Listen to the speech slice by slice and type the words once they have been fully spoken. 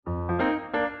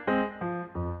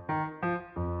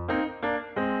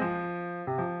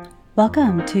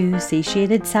Welcome to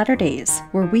Satiated Saturdays,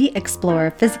 where we explore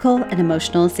physical and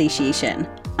emotional satiation.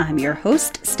 I'm your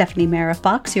host, Stephanie Mara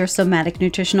Fox, your somatic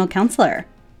nutritional counselor.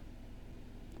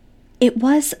 It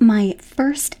was my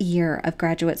first year of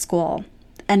graduate school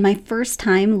and my first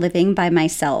time living by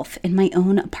myself in my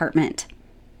own apartment.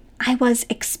 I was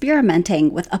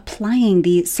experimenting with applying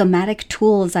the somatic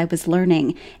tools I was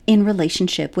learning in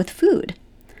relationship with food.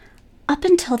 Up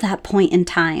until that point in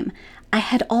time, I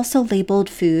had also labeled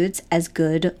foods as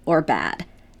good or bad,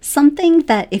 something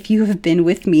that if you have been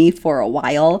with me for a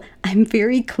while, I'm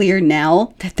very clear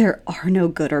now that there are no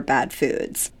good or bad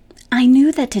foods. I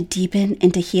knew that to deepen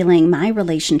into healing my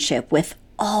relationship with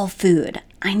all food,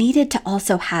 I needed to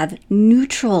also have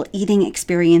neutral eating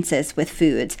experiences with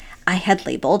foods I had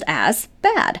labeled as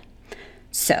bad.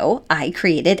 So I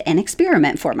created an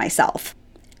experiment for myself.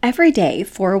 Every day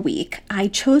for a week, I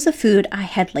chose a food I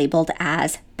had labeled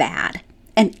as bad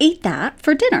and ate that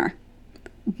for dinner.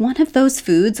 One of those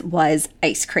foods was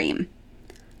ice cream.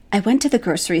 I went to the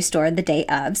grocery store the day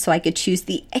of so I could choose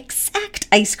the exact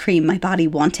ice cream my body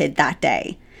wanted that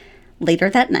day.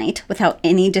 Later that night, without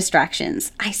any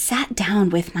distractions, I sat down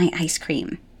with my ice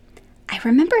cream. I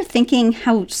remember thinking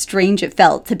how strange it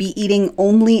felt to be eating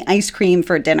only ice cream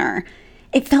for dinner.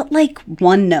 It felt like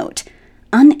one note,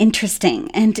 uninteresting,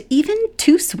 and even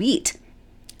too sweet.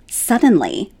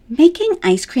 Suddenly, making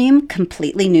ice cream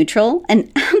completely neutral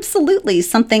and absolutely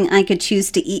something I could choose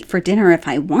to eat for dinner if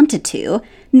I wanted to,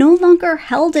 no longer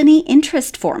held any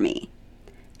interest for me.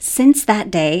 Since that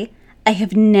day, I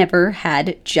have never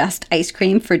had just ice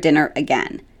cream for dinner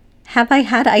again. Have I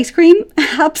had ice cream?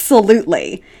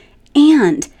 Absolutely.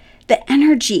 And the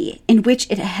energy in which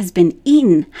it has been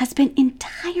eaten has been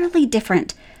entirely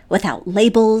different, without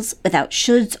labels, without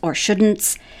shoulds or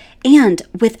shouldn'ts, and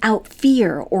without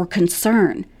fear or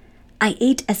concern. I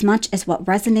ate as much as what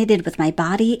resonated with my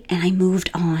body and I moved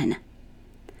on.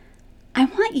 I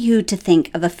want you to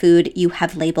think of a food you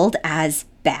have labeled as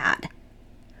bad.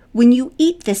 When you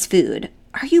eat this food,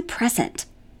 are you present?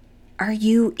 Are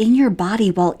you in your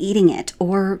body while eating it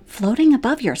or floating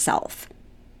above yourself?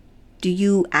 Do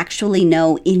you actually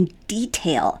know in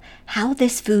detail how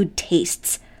this food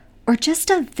tastes, or just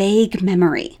a vague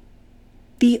memory?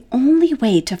 The only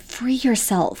way to free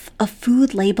yourself of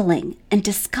food labeling and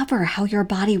discover how your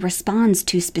body responds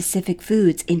to specific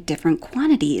foods in different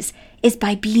quantities is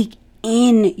by being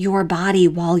in your body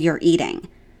while you're eating.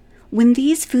 When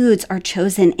these foods are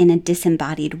chosen in a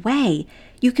disembodied way,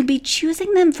 you can be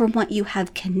choosing them from what you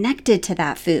have connected to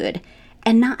that food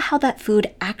and not how that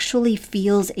food actually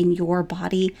feels in your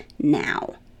body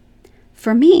now.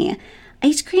 For me,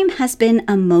 ice cream has been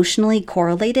emotionally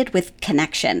correlated with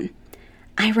connection.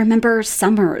 I remember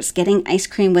summers getting ice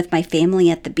cream with my family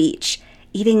at the beach,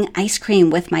 eating ice cream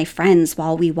with my friends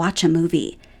while we watch a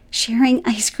movie, sharing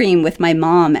ice cream with my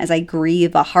mom as I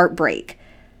grieve a heartbreak.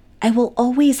 I will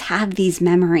always have these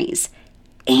memories,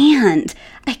 and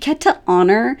I get to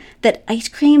honor that ice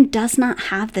cream does not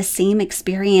have the same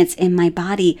experience in my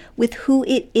body with who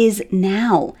it is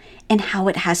now and how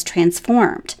it has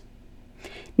transformed.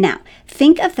 Now,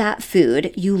 think of that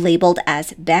food you labeled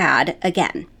as bad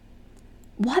again.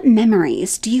 What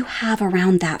memories do you have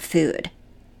around that food?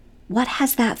 What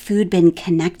has that food been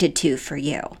connected to for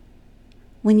you?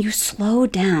 When you slow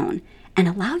down and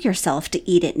allow yourself to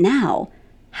eat it now,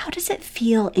 how does it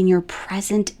feel in your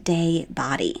present day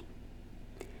body?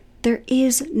 There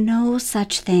is no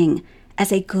such thing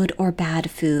as a good or bad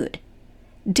food.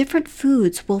 Different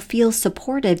foods will feel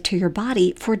supportive to your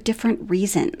body for different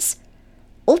reasons.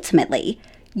 Ultimately,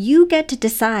 you get to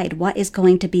decide what is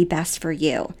going to be best for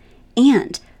you.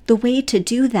 And the way to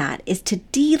do that is to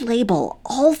delabel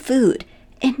all food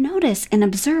and notice and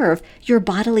observe your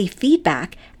bodily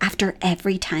feedback after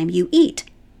every time you eat.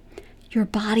 Your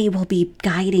body will be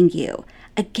guiding you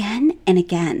again and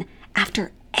again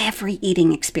after every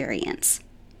eating experience.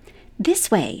 This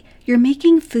way, you're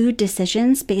making food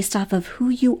decisions based off of who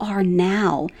you are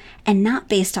now and not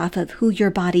based off of who your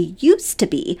body used to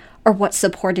be or what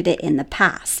supported it in the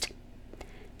past.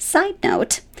 Side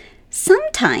note,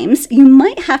 sometimes you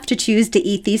might have to choose to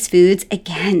eat these foods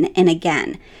again and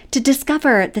again to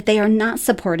discover that they are not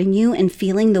supporting you in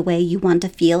feeling the way you want to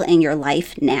feel in your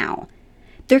life now.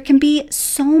 There can be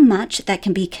so much that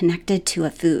can be connected to a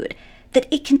food that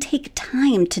it can take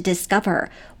time to discover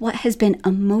what has been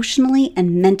emotionally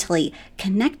and mentally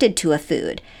connected to a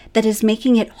food that is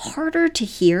making it harder to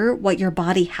hear what your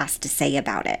body has to say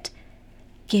about it.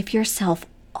 Give yourself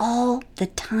all the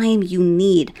time you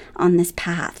need on this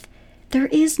path. There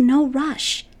is no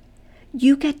rush.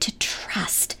 You get to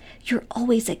trust you're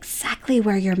always exactly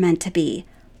where you're meant to be,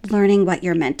 learning what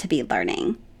you're meant to be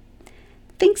learning.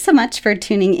 Thanks so much for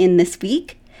tuning in this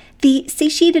week. The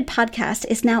Satiated Podcast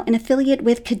is now an affiliate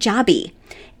with Kajabi.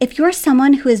 If you're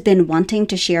someone who has been wanting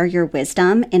to share your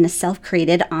wisdom in a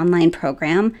self-created online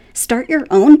program, start your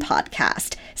own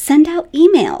podcast, send out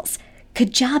emails.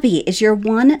 Kajabi is your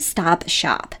one-stop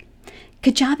shop.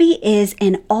 Kajabi is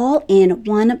an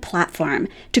all-in-one platform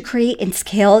to create and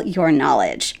scale your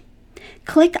knowledge.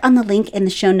 Click on the link in the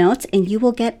show notes and you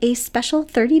will get a special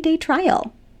 30-day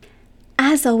trial.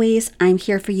 As always, I'm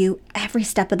here for you every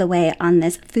step of the way on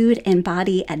this food and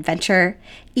body adventure.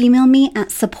 Email me at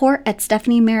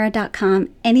support@stephaniemera.com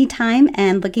anytime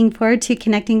and looking forward to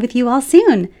connecting with you all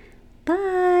soon.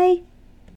 Bye.